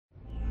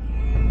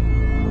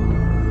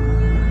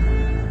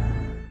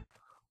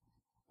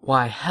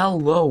Why,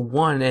 hello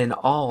one and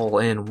all,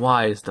 and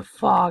why is the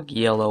fog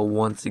yellow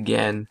once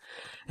again?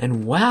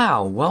 And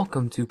wow,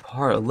 welcome to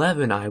part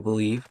 11, I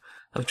believe,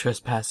 of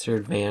Trespasser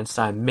Advanced.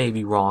 I may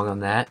be wrong on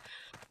that.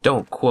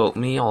 Don't quote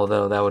me,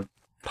 although that would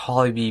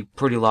probably be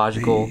pretty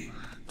logical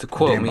to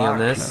quote me on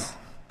this.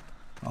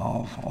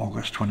 Of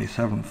August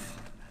 27th,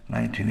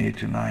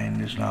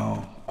 1989 is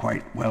now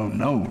quite well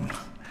known,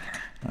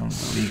 and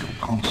the legal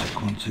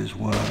consequences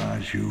were,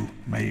 as you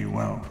may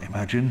well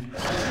imagine,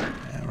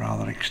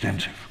 rather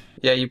extensive.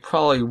 Yeah, you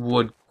probably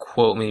would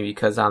quote me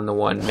because I'm the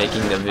one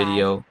making the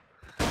video.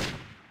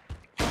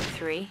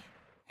 3.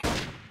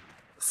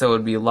 So it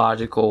would be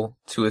logical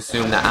to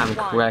assume that I'm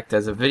correct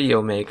as a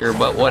video maker,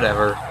 but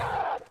whatever.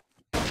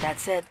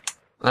 That's it.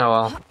 Oh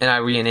well, and I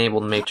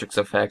re-enabled Matrix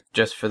Effect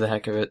just for the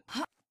heck of it.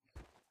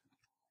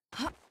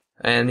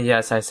 And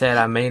yes, I said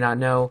I may not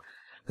know.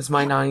 This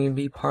might not even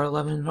be part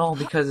 11 at all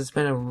because it's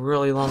been a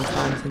really long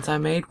time since I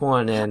made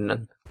one,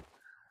 and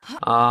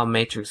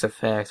Matrix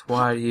Effect,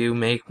 why do you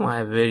make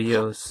my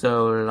videos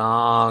so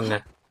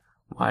long?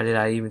 Why did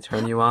I even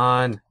turn you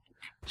on?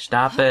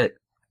 Stop it!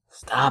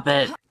 Stop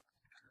it!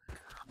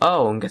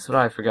 Oh, and guess what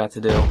I forgot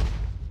to do?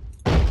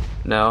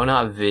 No,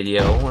 not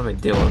video. What am I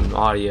doing?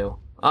 Audio.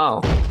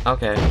 Oh,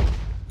 okay.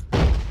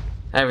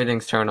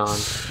 Everything's turned on.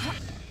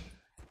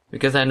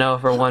 Because I know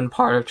for one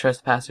part of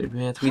Trespasser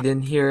Advanced we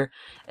didn't hear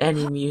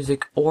any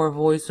music or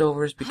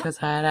voiceovers because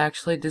I had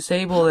actually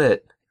disabled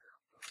it.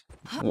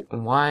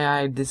 Why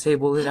I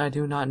disabled it, I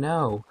do not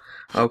know.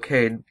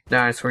 Okay,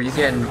 dinosaur, you're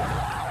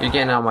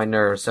getting on my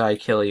nerves, so I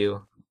kill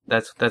you.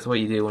 That's what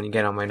you do when you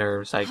get on my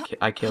nerves.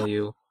 I kill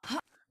you.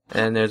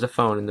 And there's a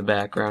phone in the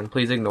background.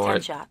 Please ignore 10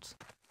 it. shots.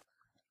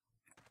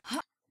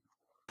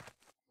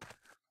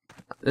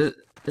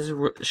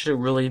 Should it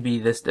really be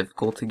this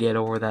difficult to get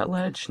over that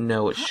ledge?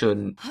 No, it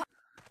shouldn't.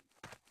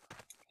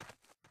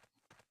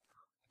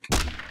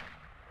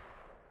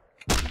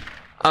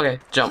 Okay,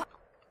 jump.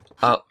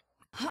 Oh.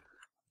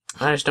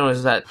 I just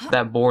noticed that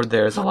that board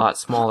there is a lot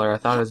smaller. I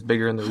thought it was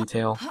bigger in the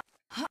retail.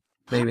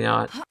 Maybe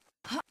not.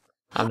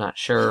 I'm not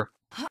sure.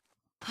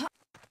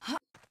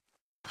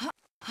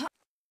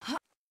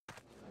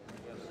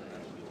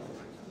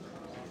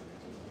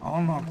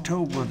 On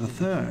October the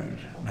 3rd,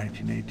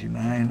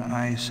 1989,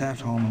 I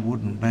sat on a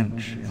wooden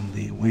bench in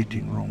the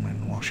waiting room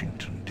in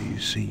Washington,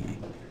 D.C.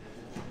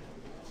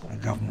 A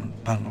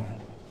government panel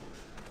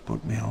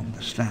put me on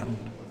the stand.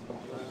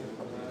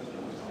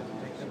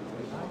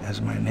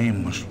 As my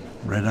name was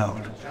read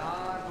out,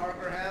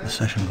 the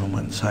session room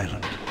went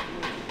silent.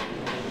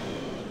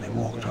 They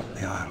walked up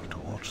the aisle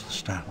towards the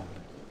stand.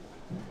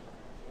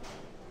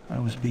 I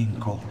was being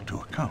called to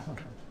account,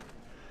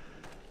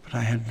 but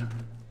I had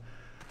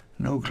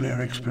no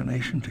clear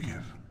explanation to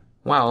give.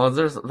 Wow,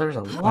 there's a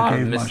lot I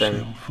gave missing.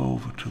 myself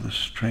over to the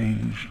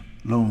strange,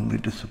 lonely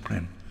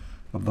discipline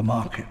of the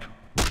market,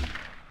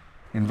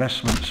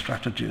 investment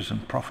strategies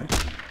and profit.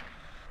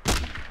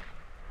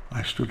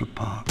 I stood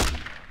apart,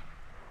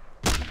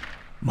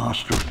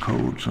 master of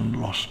codes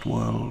and lost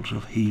worlds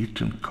of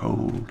heat and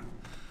cold,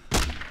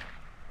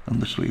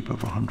 and the sleep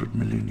of 100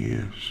 million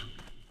years.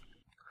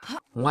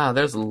 Wow,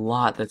 there's a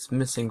lot that's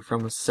missing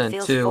from Ascent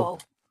Feels 2.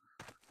 full.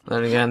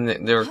 Then again,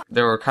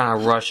 they were kind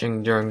of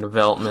rushing during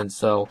development,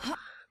 so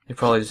they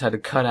probably just had to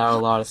cut out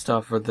a lot of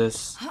stuff for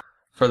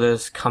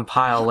this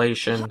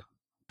compilation,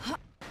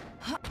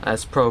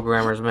 as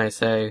programmers may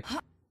say.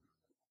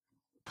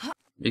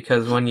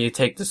 Because when you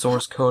take the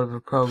source code of a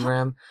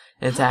program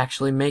and to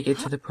actually make it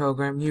to the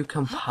program, you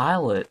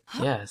compile it.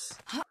 Yes,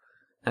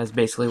 that's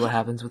basically what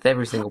happens with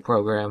every single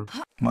program.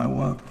 My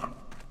work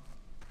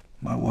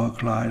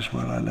lies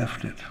where I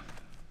left it.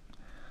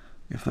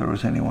 If there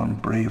was anyone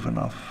brave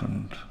enough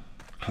and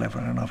clever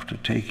enough to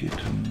take it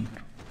and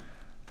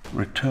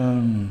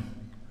return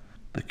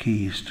the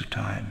keys to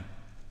time,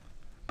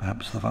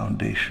 perhaps the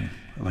foundation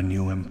of a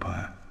new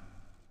empire.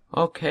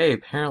 Okay,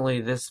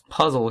 apparently this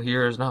puzzle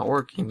here is not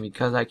working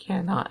because I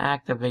cannot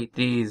activate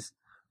these.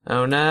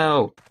 Oh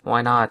no!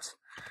 Why not?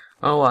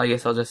 Oh well, I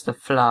guess I'll just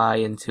fly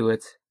into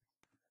it.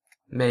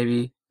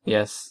 Maybe.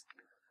 Yes.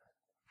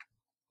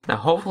 Now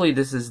hopefully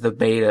this is the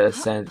beta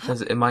Ascent,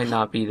 because it might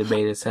not be the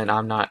beta Ascent.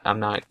 I'm not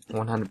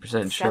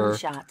 100% sure. 7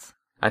 shots.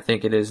 I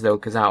think it is though,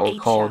 because I don't 8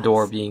 recall a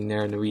door shots. being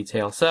there in the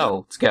retail.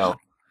 So, let's go.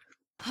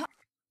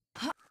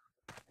 And Looks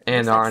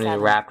there like aren't any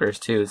 7. raptors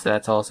too, so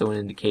that's also an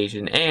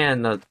indication.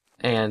 And the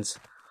ants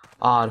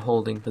odd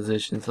holding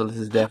position, so this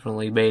is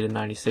definitely beta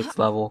 96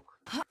 level.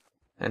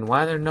 And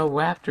why are there no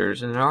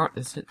raptors? And there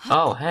aren't.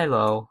 Oh,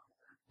 hello.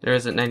 There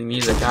isn't any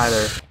music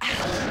either.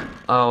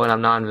 Oh, and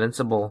I'm not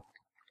invincible.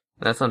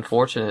 That's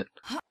unfortunate.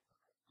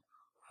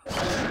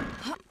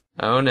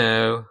 Oh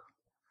no.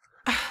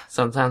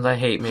 Sometimes I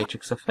hate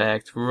Matrix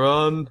Effect.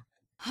 Run!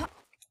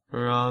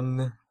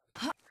 Run.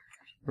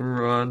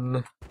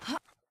 Run.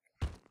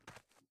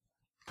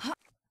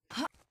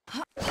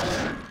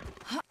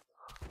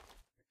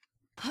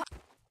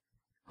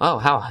 Oh,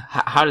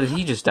 how did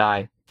he just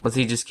die? Was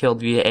he just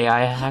killed via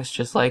AI hacks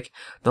just like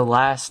the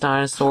last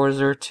dinosaurs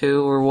or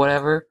two or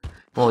whatever?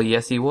 Well,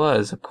 yes he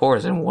was, of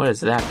course, and what is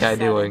that guy 7.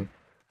 doing?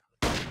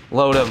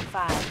 Load him.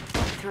 5,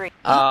 3.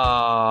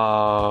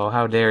 Oh,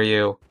 how dare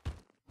you.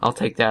 I'll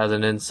take that as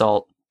an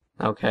insult.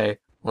 Okay,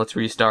 let's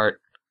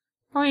restart.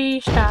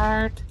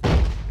 Restart.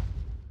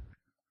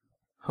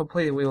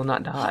 Hopefully we will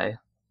not die.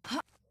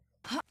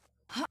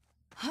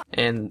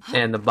 And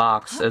the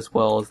box, as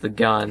well as the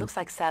gun, Looks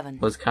like 7.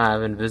 was kind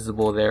of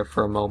invisible there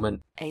for a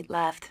moment. 8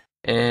 left.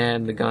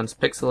 And the gun's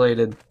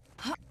pixelated.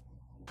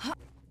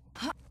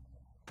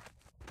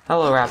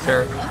 Hello,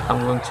 Raptor.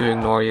 I'm going to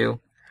ignore you.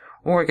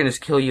 Or I can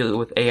just kill you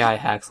with AI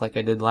hacks like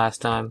I did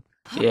last time.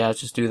 Yeah,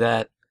 let's just do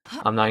that.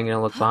 I'm not even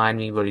gonna look behind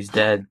me, but he's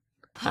dead.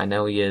 I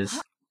know he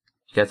is.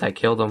 Because I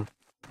killed him.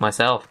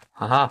 Myself.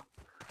 Haha.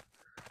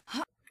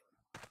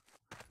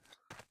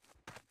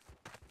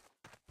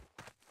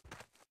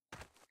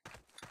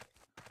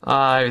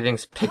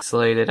 Everything's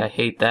pixelated. I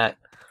hate that.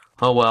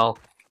 Oh well.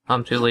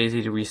 I'm too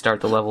lazy to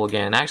restart the level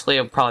again. Actually,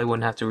 I probably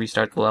wouldn't have to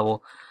restart the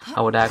level.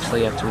 I would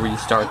actually have to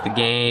restart the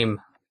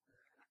game.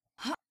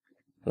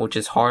 Which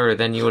is harder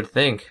than you would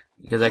think.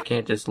 Because I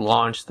can't just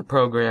launch the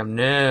program.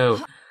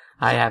 No!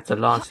 I have to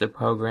launch the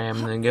program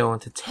and then go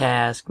into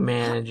Task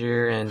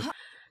Manager and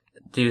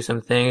do some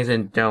things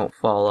and don't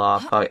fall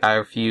off. I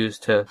refuse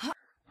to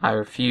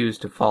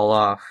fall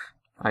off.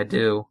 I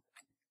do.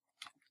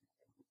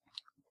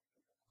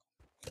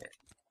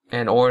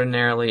 And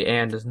ordinarily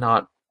Anne does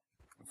not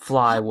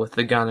fly with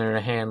the gun in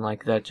her hand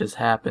like that just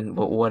happened,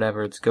 but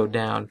whatever, let's go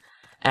down.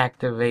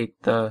 Activate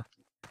the...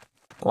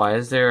 Why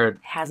is there a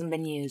Hasn't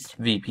been used.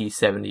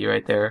 VP-70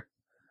 right there?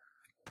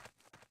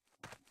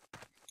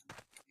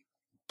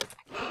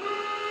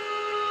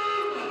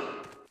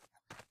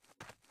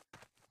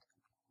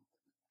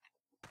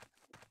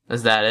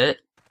 Is that it?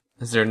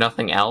 Is there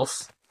nothing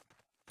else?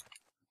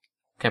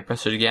 Can I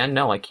press it again?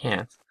 No, I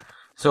can't.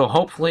 So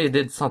hopefully it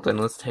did something.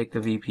 Let's take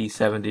the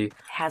VP-70.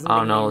 Hasn't I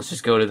don't been know, used. let's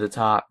just go to the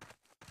top.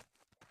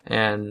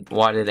 And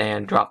why did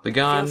Anne drop the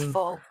gun? Feels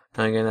full.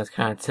 And again, that's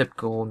kind of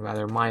typical and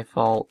rather my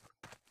fault.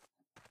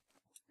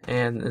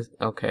 And,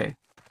 okay.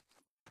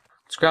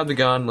 Let's grab the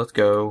gun, let's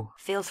go.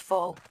 Feels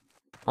full.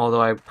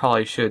 Although I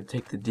probably should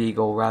take the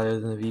Deagle rather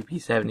than the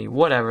VP-70.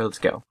 Whatever, let's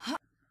go.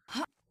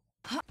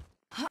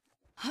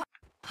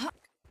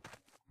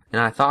 And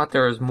I thought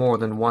there was more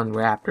than one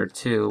Raptor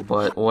too,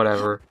 but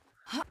whatever.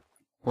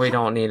 We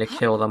don't need to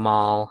kill them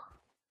all.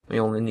 We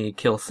only need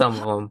to kill some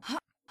of them.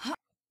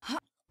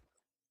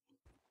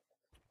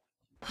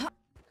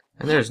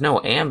 And there's no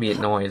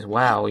ambient noise.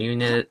 Wow,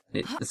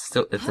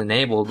 it's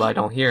enabled, but I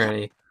don't hear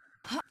any.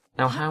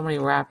 Now, how many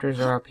Raptors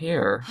are up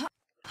here?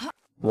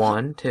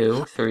 1,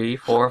 2, 3,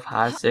 4,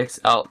 5, 6.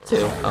 Oh, 2.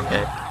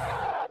 Okay.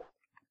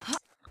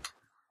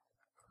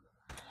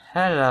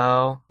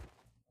 Hello.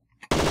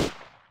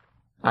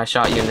 I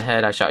shot you in the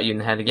head. I shot you in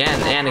the head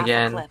again and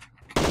again.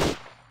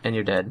 And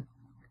you're dead.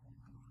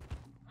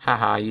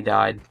 Haha, you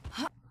died.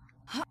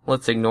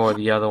 Let's ignore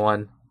the other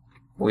one.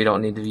 We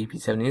don't need the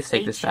VP-70. Let's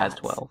take this Faz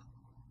 12.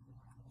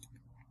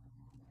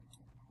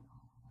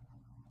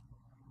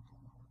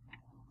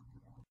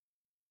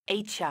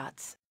 Eight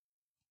shots.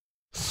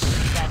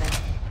 7,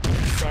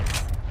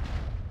 6.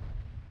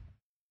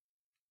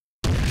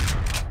 4.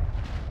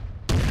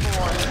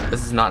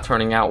 This is not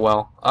turning out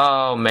well.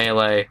 Oh,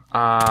 melee.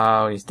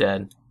 Oh, he's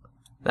dead.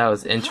 That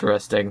was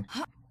interesting.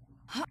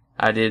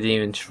 I didn't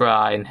even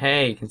try, and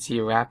hey, you can see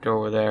a Raptor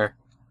over there.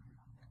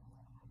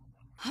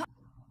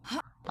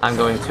 I'm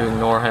going to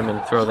ignore him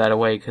and throw that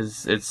away,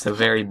 because it's a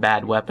very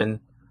bad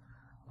weapon.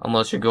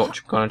 Unless you're going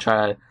to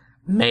try to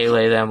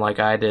melee them like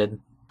I did.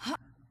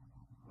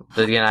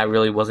 But again, I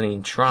really wasn't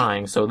even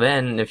trying, so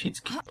then, if he's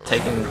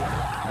taking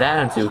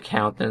that into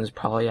account, then it's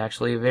probably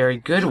actually a very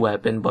good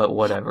weapon, but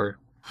whatever.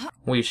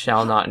 We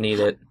shall not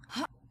need it.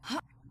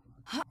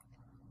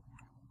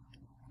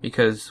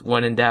 Because,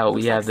 when in doubt,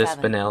 we have this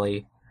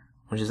Spinelli,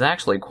 which is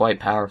actually quite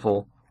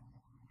powerful.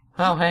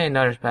 Oh, hey,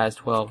 another Spaz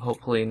 12.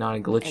 Hopefully not a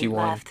glitchy 8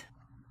 one. left.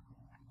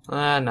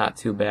 Not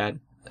too bad.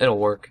 It'll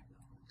work.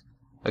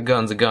 A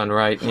gun's a gun,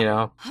 right? You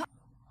know?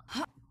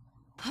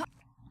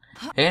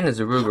 And there's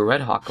a Ruger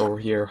Red Hawk over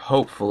here,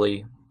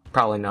 hopefully.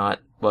 Probably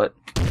not, but...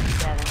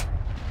 7,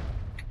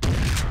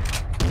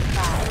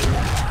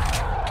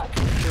 5,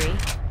 3.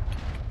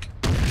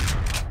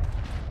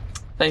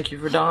 Thank you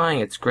for dying.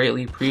 It's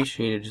greatly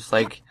appreciated, just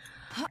like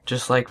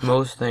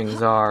most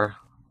things are.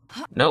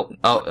 Nope.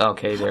 Oh,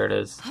 okay, there it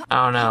is.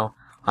 I don't know.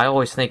 I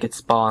always think it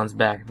spawns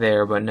back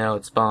there, but no,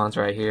 it spawns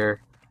right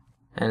here.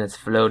 And it's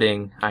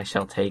floating. I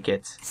shall take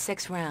it.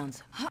 6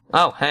 rounds.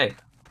 Oh, hey.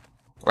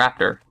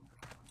 Raptor.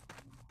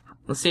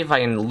 Let's see if I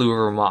can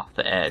lure him off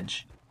the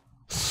edge.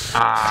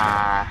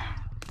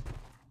 Ah.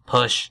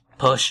 Push,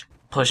 push,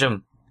 push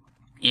him.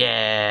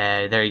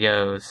 Yeah, there he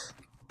goes.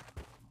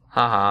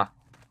 Haha.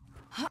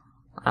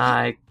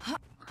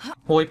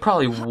 Well, he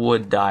probably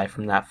would die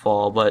from that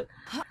fall, but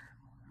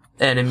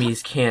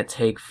enemies can't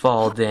take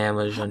fall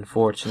damage,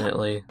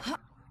 unfortunately.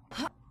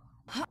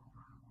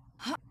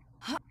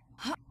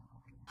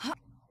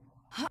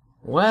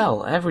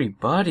 Well,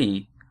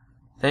 everybody,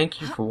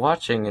 thank you for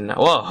watching, and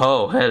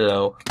whoa,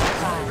 hello.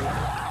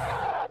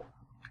 5,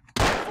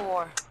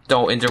 4.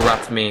 Don't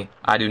interrupt me.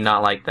 I do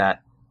not like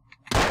that.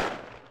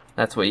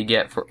 That's what you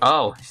get for...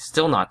 Oh, he's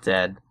still not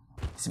dead.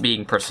 He's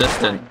being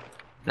persistent.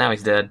 Now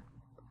he's dead.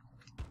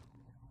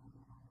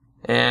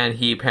 And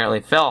he apparently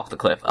fell off the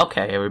cliff.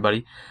 Okay,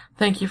 everybody.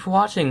 Thank you for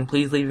watching.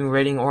 Please leave a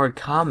rating or a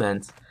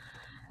comment,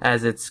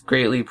 as it's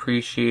greatly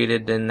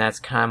appreciated, and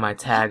that's kind of my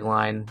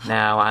tagline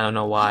now. I don't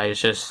know why.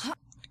 It's just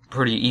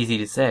pretty easy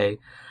to say.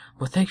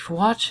 Well, thank you for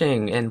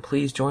watching, and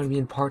please join me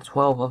in part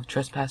 12 of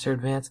Trespasser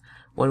Advance,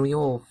 when we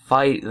will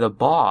fight the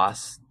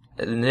boss.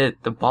 And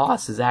the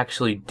boss is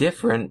actually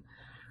different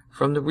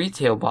from the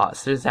retail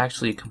boss. There's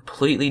actually a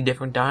completely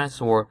different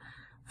dinosaur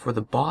for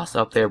the boss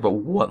up there, but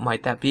what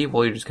might that be?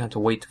 Well, you're just going to have to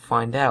wait to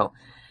find out.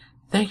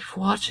 Thank you for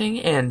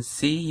watching, and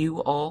see you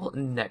all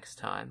next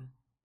time.